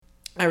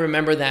I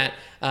remember that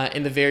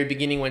in the very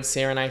beginning when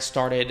Sarah and I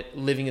started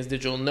living as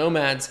digital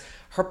nomads,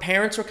 her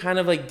parents were kind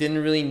of like didn't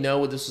really know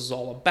what this was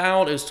all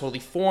about. It was totally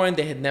foreign.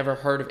 They had never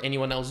heard of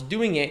anyone else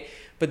doing it.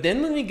 But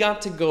then when we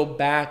got to go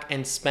back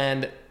and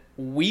spend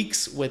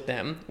weeks with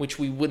them, which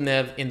we wouldn't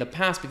have in the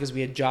past because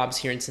we had jobs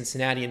here in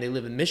Cincinnati and they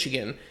live in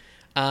Michigan,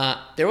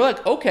 they were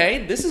like,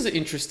 okay, this is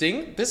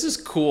interesting. This is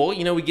cool.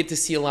 You know, we get to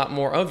see a lot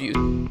more of you.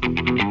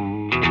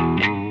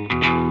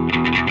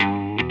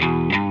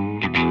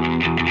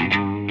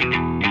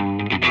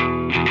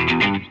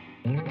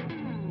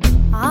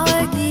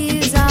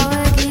 عواجيز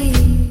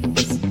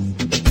عواجيز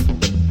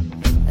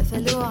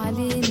قفلوا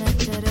علينا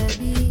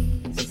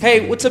الترابيز.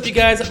 Hey, what's up, you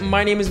guys?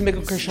 My name is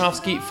Mikkel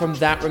Krashovsky from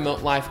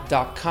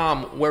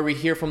ThatRemoteLife.com, where we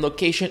hear from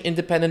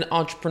location-independent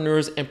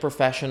entrepreneurs and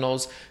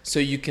professionals so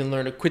you can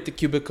learn to quit the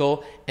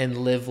cubicle and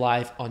live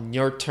life on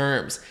your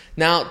terms.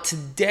 Now,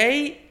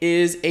 today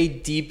is a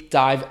deep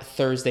dive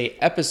Thursday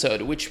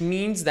episode, which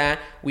means that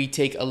we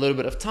take a little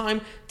bit of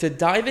time to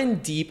dive in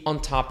deep on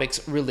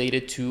topics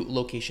related to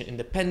location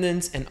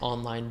independence and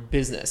online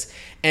business.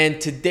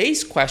 And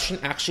today's question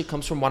actually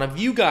comes from one of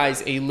you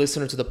guys, a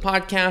listener to the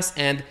podcast,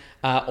 and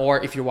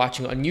or if you're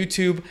watching on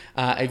YouTube,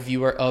 a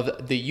viewer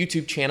of the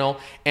YouTube channel.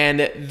 And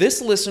this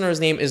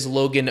listener's name is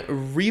Logan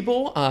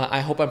Rebel.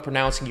 I hope I'm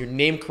pronouncing your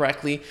name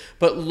correctly.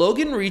 But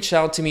Logan reached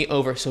out to me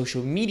over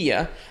social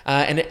media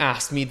and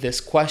asked me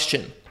this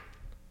question.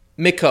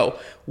 Mikko,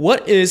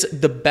 what is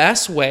the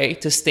best way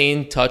to stay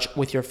in touch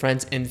with your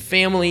friends and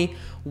family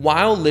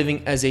while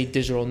living as a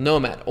digital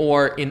nomad?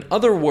 Or in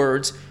other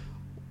words,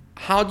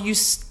 how do you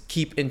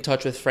keep in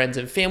touch with friends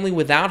and family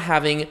without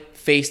having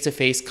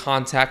face-to-face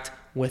contact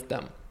with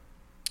them?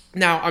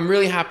 Now, I'm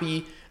really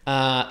happy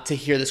to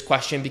hear this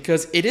question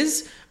because it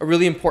is a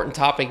really important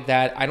topic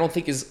that I don't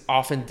think is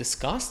often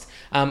discussed.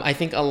 I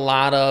think a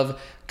lot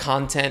of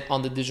content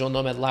on the digital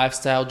nomad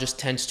lifestyle just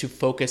tends to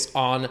focus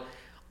on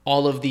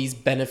all of these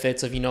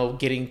benefits of, you know,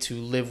 getting to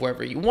live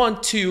wherever you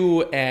want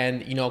to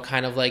and, you know,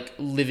 kind of like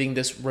living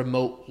this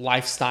remote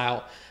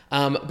lifestyle.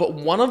 But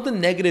one of the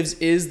negatives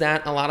is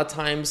that a lot of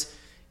times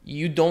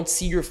you don't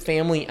see your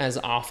family as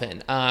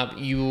often.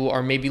 You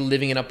are maybe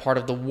living in a part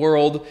of the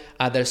world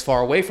that is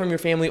far away from your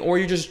family, or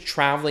you're just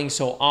traveling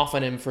so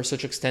often and for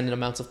such extended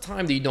amounts of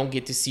time that you don't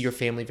get to see your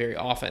family very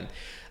often.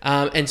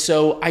 And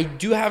so I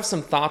do have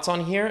some thoughts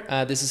on here.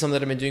 This is something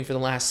that I've been doing for the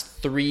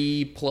last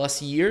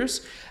 3+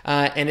 years.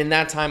 And in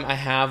that time, I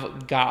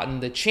have gotten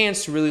the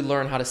chance to really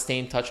learn how to stay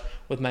in touch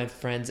with my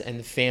friends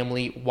and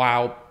family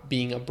while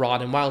being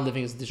abroad and while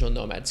living as a digital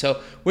nomad.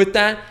 So with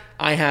that,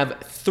 I have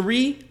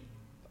 3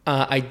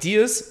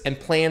 ideas and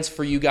plans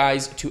for you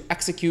guys to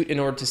execute in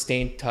order to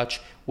stay in touch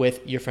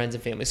with your friends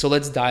and family. So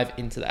let's dive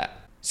into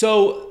that.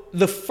 So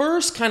the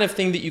first kind of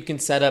thing that you can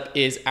set up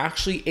is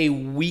actually a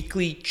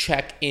weekly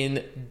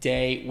check-in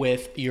day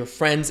with your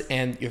friends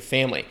and your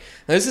family.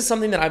 Now, this is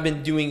something that I've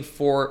been doing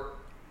for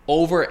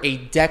over a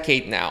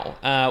decade now.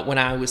 When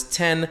I was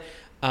 10,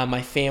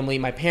 my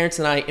parents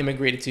and I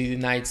immigrated to the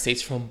United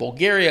States from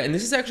Bulgaria, and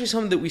this is actually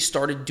something that we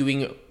started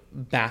doing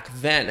back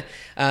then.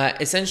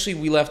 Essentially,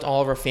 we left all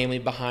of our family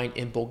behind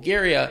in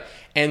Bulgaria,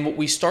 and what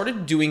we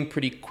started doing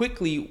pretty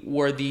quickly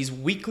were these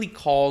weekly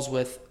calls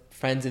with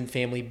friends and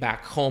family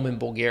back home in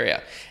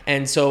Bulgaria.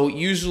 And so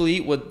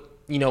usually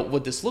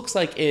what this looks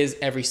like is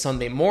every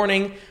Sunday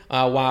morning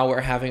while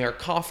we're having our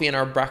coffee and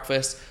our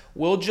breakfast,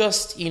 we'll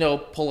just,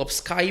 pull up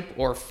Skype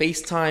or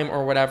FaceTime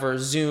or whatever,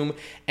 Zoom,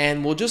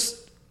 and we'll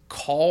just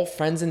call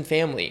friends and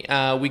family.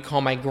 We call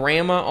my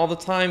grandma all the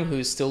time,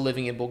 who's still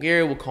living in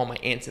Bulgaria. We'll call my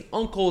aunts and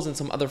uncles and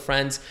some other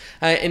friends.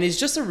 And it's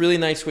just a really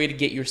nice way to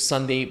get your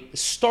Sunday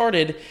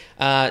started.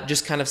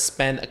 Just kind of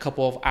spend a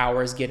couple of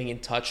hours getting in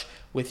touch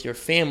with your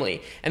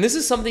family. And this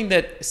is something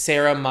that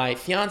Sarah, my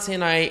fiance,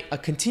 and I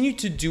continue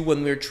to do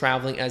when we're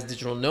traveling as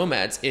digital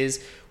nomads,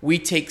 is we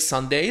take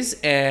Sundays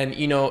and,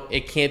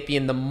 it can't be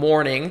in the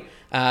morning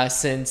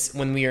since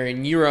when we are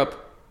in Europe,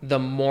 the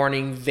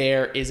morning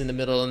there is in the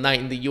middle of the night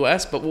in the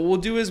US, but what we'll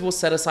do is we'll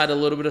set aside a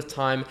little bit of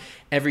time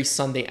every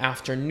Sunday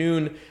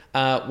afternoon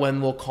when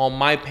we'll call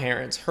my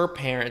parents, her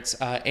parents,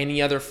 any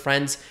other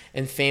friends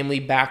and family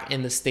back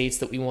in the States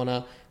that we want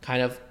to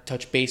kind of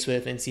touch base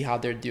with and see how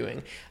they're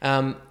doing.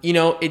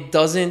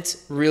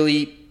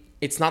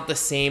 It's not the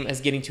same as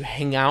getting to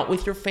hang out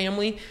with your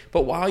family,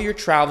 but while you're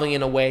traveling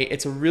in a way,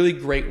 it's a really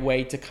great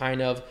way to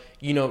kind of,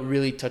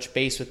 really touch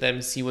base with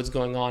them, see what's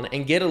going on,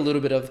 and get a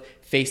little bit of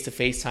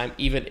face-to-face time,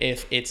 even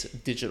if it's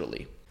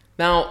digitally.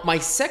 Now, my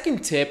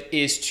second tip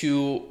is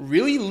to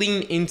really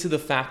lean into the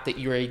fact that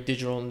you're a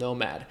digital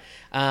nomad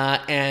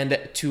and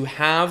to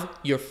have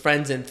your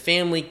friends and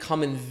family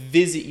come and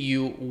visit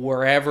you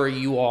wherever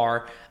you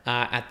are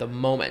at the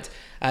moment.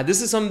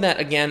 This is something that,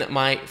 again,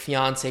 my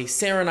fiance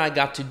Sarah and I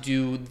got to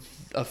do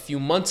a few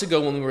months ago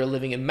when we were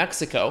living in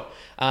Mexico,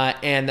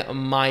 and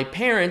my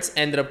parents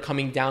ended up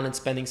coming down and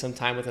spending some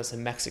time with us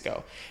in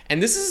Mexico.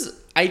 And this is,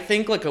 I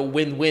think, like a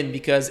win-win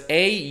because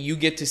A, you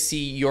get to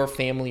see your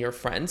family or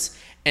friends,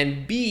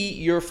 and B,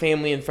 your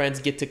family and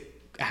friends get to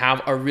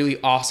have a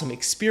really awesome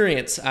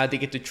experience. They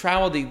get to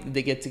travel,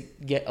 they get to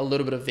get a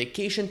little bit of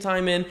vacation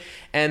time in,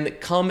 and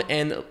come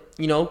and,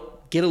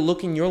 get a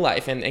look in your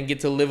life and get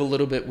to live a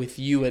little bit with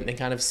you and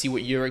kind of see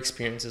what your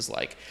experience is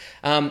like.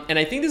 And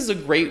I think this is a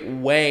great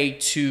way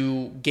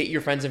to get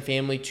your friends and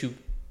family to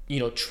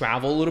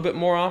travel a little bit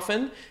more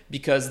often,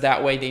 because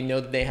that way they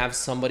know that they have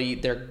somebody,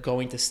 they're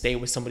going to stay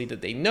with somebody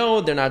that they know.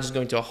 They're not just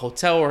going to a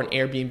hotel or an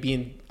Airbnb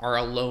and are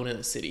alone in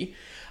the city.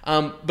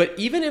 But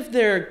even if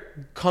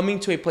they're coming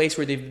to a place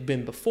where they've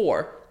been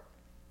before,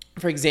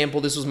 for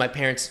example, this was my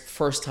parents'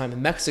 first time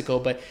in Mexico,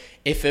 but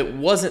if it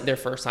wasn't their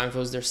first time, if it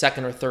was their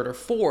second or third or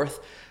fourth,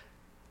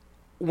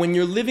 when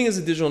you're living as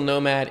a digital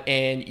nomad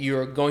and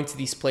you're going to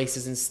these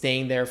places and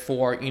staying there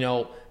for,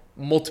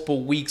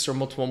 multiple weeks or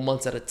multiple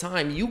months at a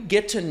time, you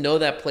get to know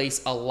that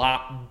place a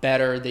lot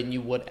better than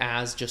you would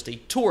as just a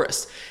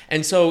tourist.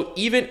 And so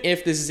even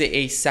if this is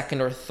a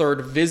second or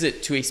third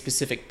visit to a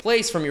specific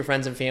place from your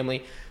friends and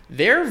family,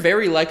 they're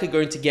very likely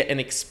going to get an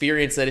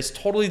experience that is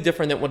totally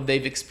different than what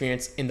they've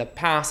experienced in the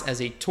past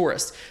as a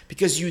tourist,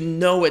 because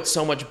it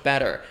so much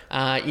better.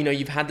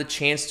 You've had the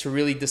chance to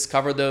really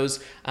discover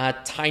those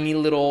tiny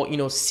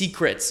little,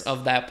 secrets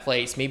of that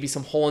place, maybe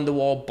some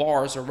hole-in-the-wall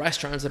bars or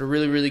restaurants that are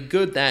really, really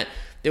good that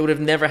they would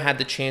have never had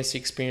the chance to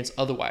experience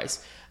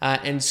otherwise.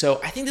 And so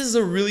I think this is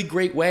a really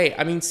great way.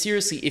 I mean,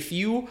 seriously, if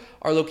you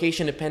are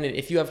location dependent,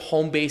 if you have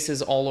home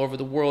bases all over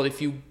the world,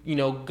 if you,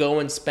 go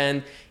and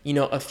spend,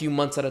 a few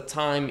months at a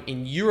time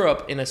in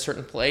Europe in a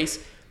certain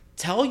place,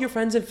 tell your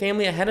friends and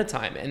family ahead of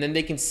time, and then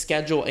they can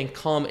schedule and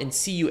come and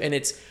see you.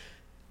 And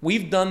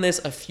we've done this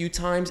a few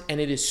times and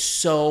it is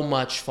so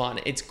much fun.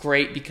 It's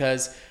great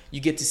because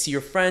you get to see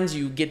your friends,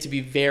 you get to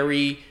be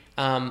very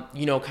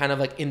kind of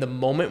like in the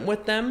moment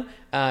with them.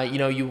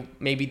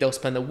 Maybe they'll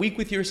spend a week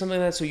with you or something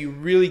like that. So you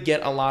really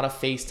get a lot of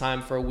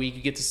FaceTime for a week.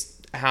 You get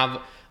to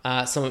have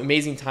some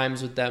amazing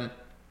times with them,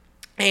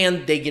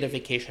 and they get a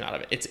vacation out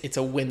of it. It's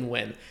a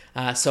win-win.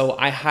 So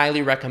I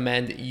highly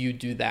recommend you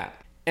do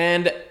that.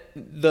 And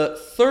the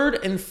third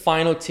and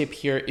final tip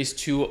here is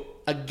to,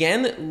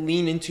 again,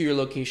 lean into your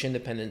location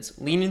independence,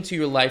 lean into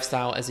your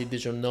lifestyle as a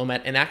digital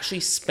nomad, and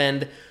actually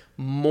spend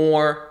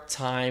more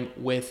time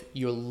with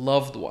your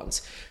loved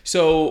ones.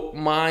 So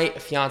my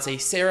fiance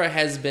Sarah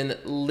has been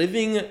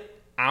living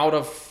out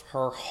of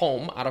her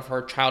home, out of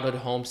her childhood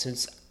home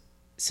since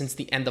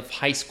the end of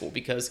high school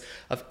because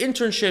of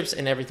internships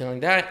and everything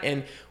like that.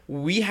 And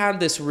we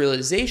had this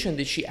realization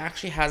that she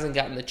actually hasn't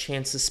gotten the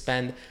chance to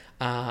spend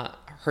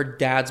her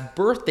dad's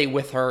birthday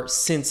with her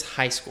since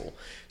high school.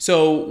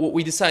 So what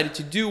we decided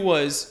to do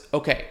was,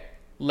 okay,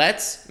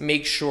 let's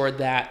make sure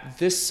that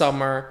this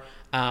summer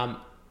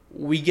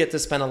we get to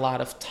spend a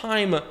lot of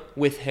time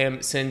with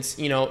him, since,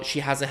 she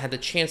hasn't had the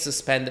chance to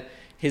spend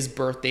his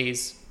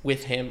birthdays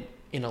with him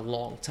in a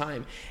long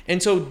time.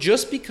 And so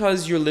just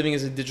because you're living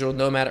as a digital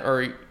nomad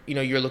or,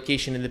 you're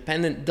location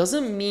independent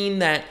doesn't mean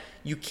that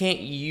you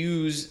can't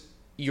use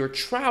your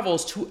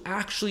travels to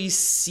actually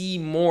see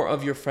more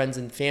of your friends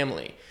and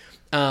family.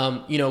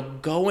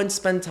 Go and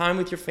spend time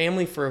with your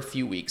family for a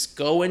few weeks.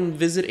 Go and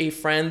visit a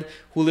friend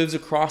who lives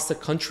across the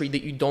country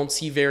that you don't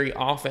see very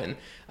often.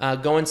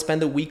 Go and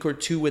spend a week or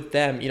two with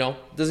them.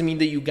 Doesn't mean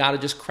that you got to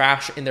just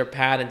crash in their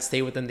pad and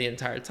stay with them the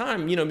entire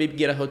time. Maybe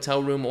get a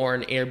hotel room or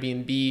an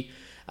Airbnb.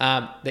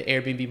 The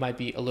Airbnb might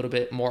be a little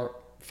bit more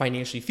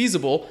financially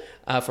feasible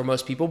for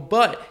most people,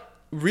 but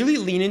really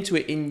lean into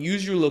it and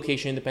use your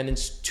location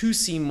independence to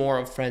see more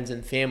of friends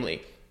and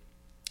family.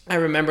 I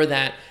remember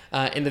that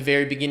in the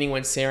very beginning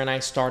when Sarah and I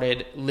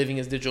started living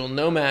as digital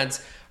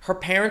nomads, her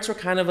parents were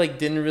kind of like,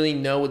 didn't really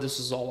know what this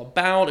was all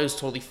about. It was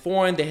totally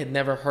foreign. They had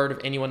never heard of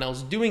anyone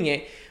else doing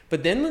it.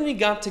 But then when we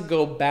got to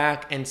go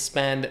back and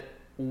spend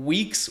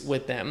weeks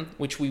with them,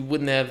 which we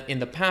wouldn't have in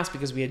the past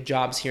because we had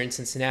jobs here in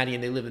Cincinnati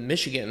and they live in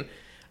Michigan,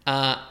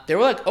 they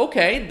were like,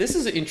 okay, this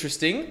is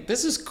interesting.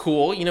 This is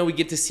cool. We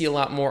get to see a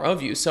lot more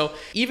of you. So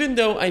even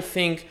though I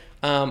think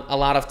a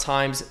lot of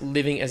times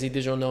living as a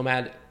digital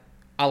nomad,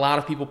 a lot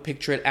of people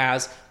picture it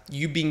as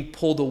you being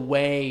pulled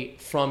away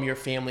from your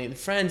family and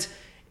friends.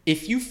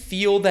 If you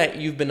feel that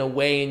you've been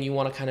away and you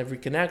want to kind of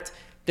reconnect,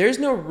 there's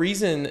no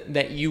reason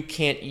that you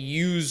can't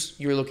use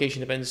your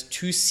location dependence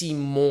to see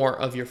more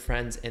of your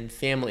friends and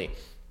family.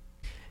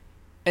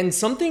 And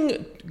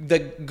something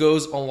that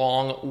goes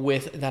along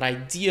with that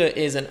idea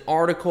is an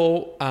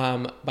article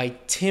by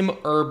Tim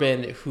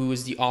Urban, who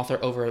is the author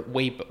over at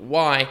Wait But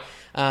Why.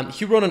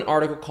 He wrote an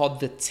article called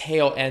The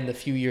Tail End a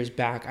few years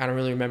back. I don't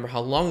really remember how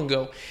long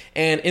ago.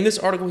 And in this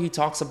article, he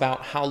talks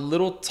about how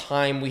little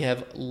time we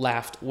have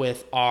left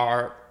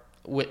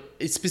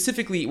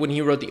specifically when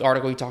he wrote the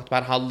article, he talked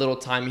about how little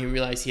time he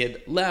realized he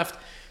had left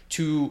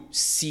to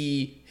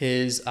see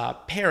his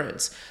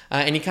parents.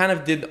 And he kind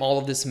of did all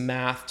of this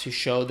math to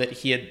show that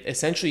he had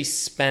essentially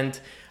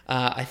spent,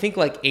 I think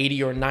like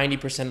 80 or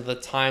 90% of the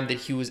time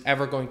that he was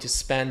ever going to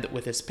spend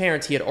with his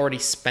parents, he had already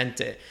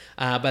spent it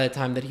by the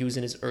time that he was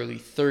in his early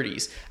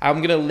 30s.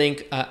 I'm gonna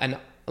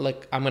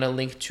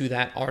link to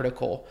that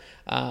article.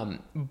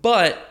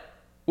 But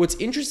what's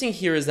interesting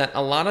here is that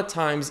a lot of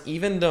times,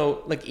 even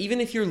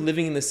if you're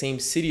living in the same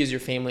city as your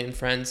family and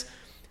friends,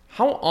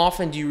 how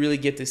often do you really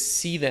get to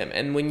see them?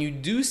 And when you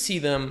do see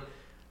them,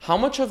 how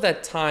much of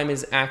that time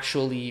is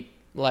actually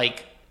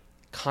like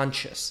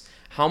conscious?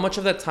 How much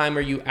of that time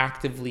are you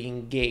actively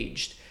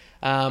engaged?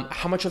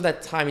 How much of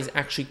that time is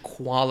actually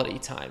quality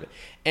time?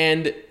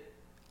 And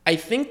I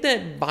think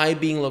that by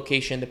being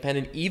location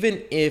independent,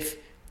 even if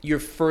you're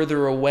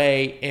further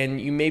away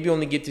and you maybe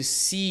only get to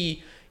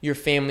see your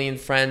family and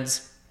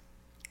friends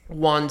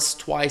once,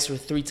 twice, or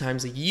 3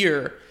 times a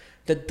year,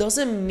 that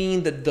doesn't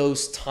mean that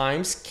those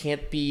times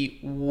can't be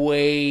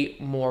way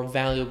more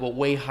valuable,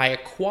 way higher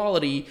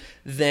quality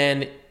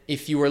than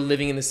if you were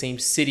living in the same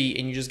city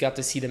and you just got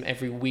to see them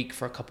every week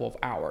for a couple of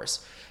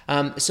hours.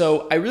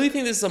 So I really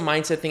think this is a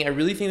mindset thing. I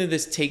really think that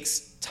this takes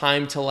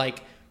time to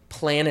like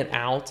plan it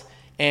out.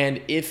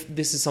 And if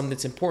this is something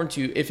that's important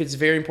to you, if it's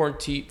very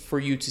important for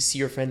you to see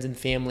your friends and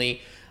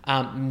family,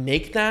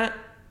 make that,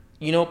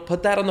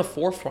 put that on the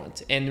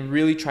forefront and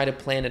really try to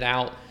plan it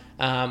out.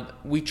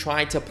 We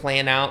try to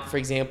plan out, for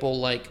example,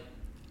 like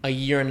a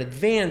year in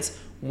advance,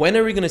 when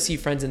are we going to see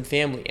friends and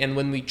family? And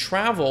when we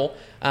travel,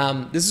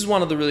 this is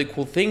one of the really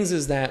cool things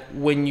is that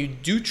when you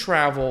do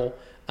travel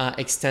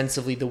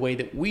extensively the way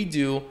that we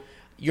do,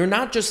 you're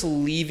not just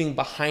leaving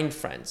behind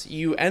friends.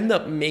 You end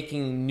up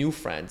making new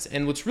friends.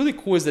 And what's really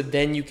cool is that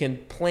then you can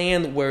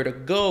plan where to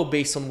go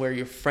based on where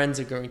your friends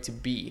are going to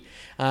be.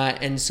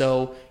 And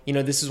so,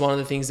 this is one of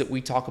the things that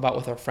we talk about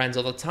with our friends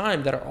all the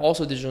time that are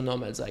also digital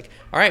nomads. Like,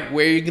 all right,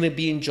 where are you going to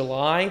be in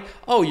July?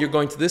 Oh, you're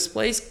going to this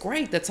place?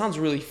 Great. That sounds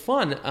really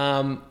fun.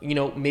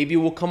 Maybe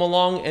we'll come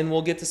along and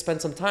we'll get to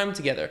spend some time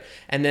together.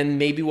 And then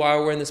maybe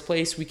while we're in this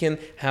place, we can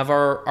have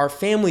our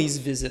families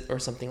visit or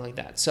something like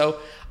that.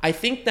 So I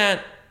think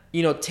that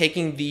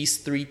taking these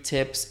 3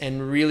 tips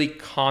and really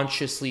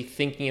consciously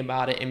thinking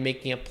about it and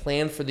making a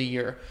plan for the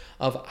year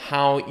of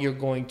how you're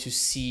going to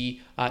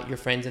see your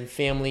friends and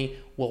family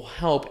will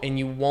help, and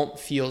you won't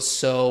feel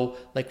so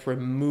like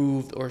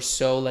removed or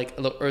so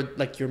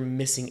like you're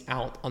missing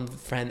out on the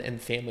friend and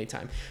family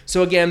time.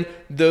 So again,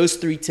 those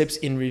 3 tips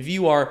in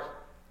review are: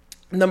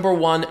 Number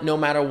 1, no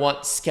matter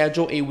what,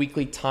 schedule a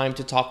weekly time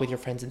to talk with your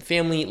friends and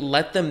family.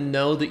 Let them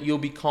know that you'll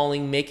be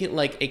calling. Make it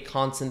like a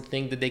constant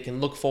thing that they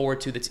can look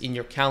forward to that's in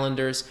your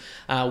calendars.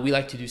 We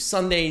like to do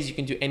Sundays. You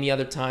can do any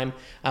other time.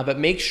 But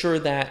make sure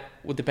that,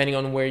 depending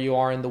on where you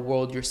are in the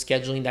world, you're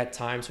scheduling that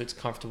time so it's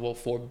comfortable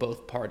for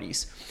both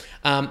parties.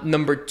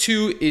 Number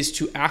 2 is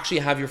to actually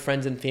have your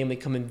friends and family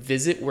come and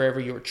visit wherever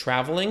you're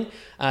traveling.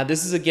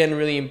 This is, again,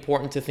 really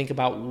important to think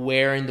about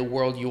where in the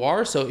world you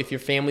are. So if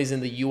your family's in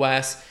the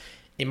U.S.,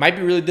 it might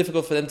be really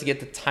difficult for them to get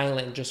to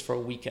Thailand just for a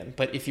weekend.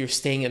 But if you're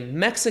staying in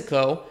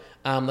Mexico,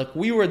 like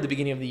we were at the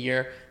beginning of the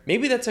year,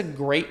 maybe that's a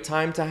great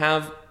time to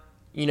have,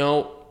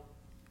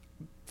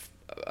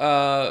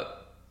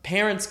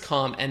 parents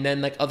come and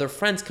then like other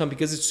friends come,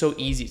 because it's so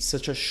easy. It's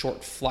such a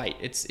short flight.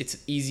 It's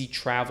easy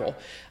travel.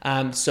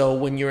 So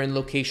when you're in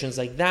locations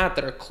like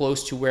that are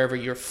close to wherever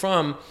you're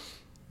from,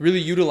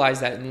 really utilize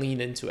that and lean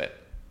into it.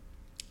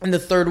 And the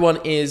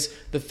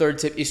third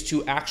tip is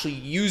to actually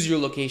use your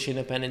location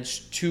independence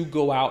to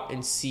go out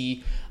and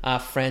see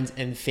friends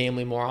and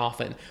family more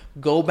often.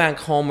 Go back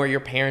home where your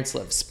parents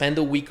live. Spend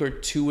a week or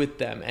 2 with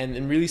them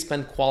and really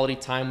spend quality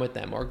time with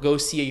them. Or go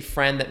see a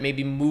friend that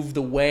maybe moved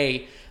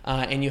away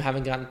and you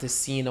haven't gotten to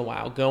see in a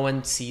while. Go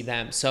and see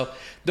them. So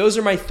those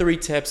are my 3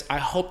 tips. I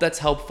hope that's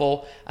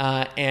helpful.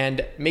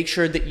 And make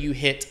sure that you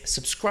hit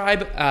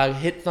subscribe,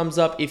 hit thumbs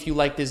up if you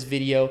like this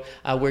video.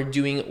 We're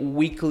doing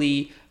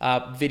weekly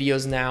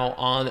videos now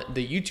on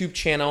the YouTube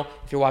channel.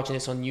 If you're watching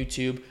this on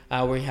YouTube,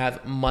 we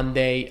have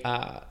Monday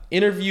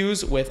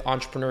interviews with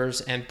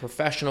entrepreneurs and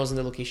professionals in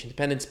the location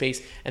independent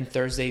space, and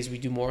Thursdays we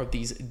do more of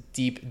these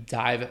deep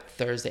dive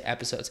Thursday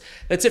episodes.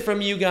 That's it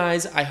from you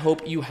guys. I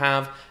hope you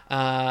have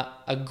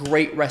a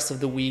great rest of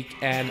the week,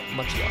 and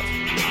much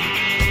love.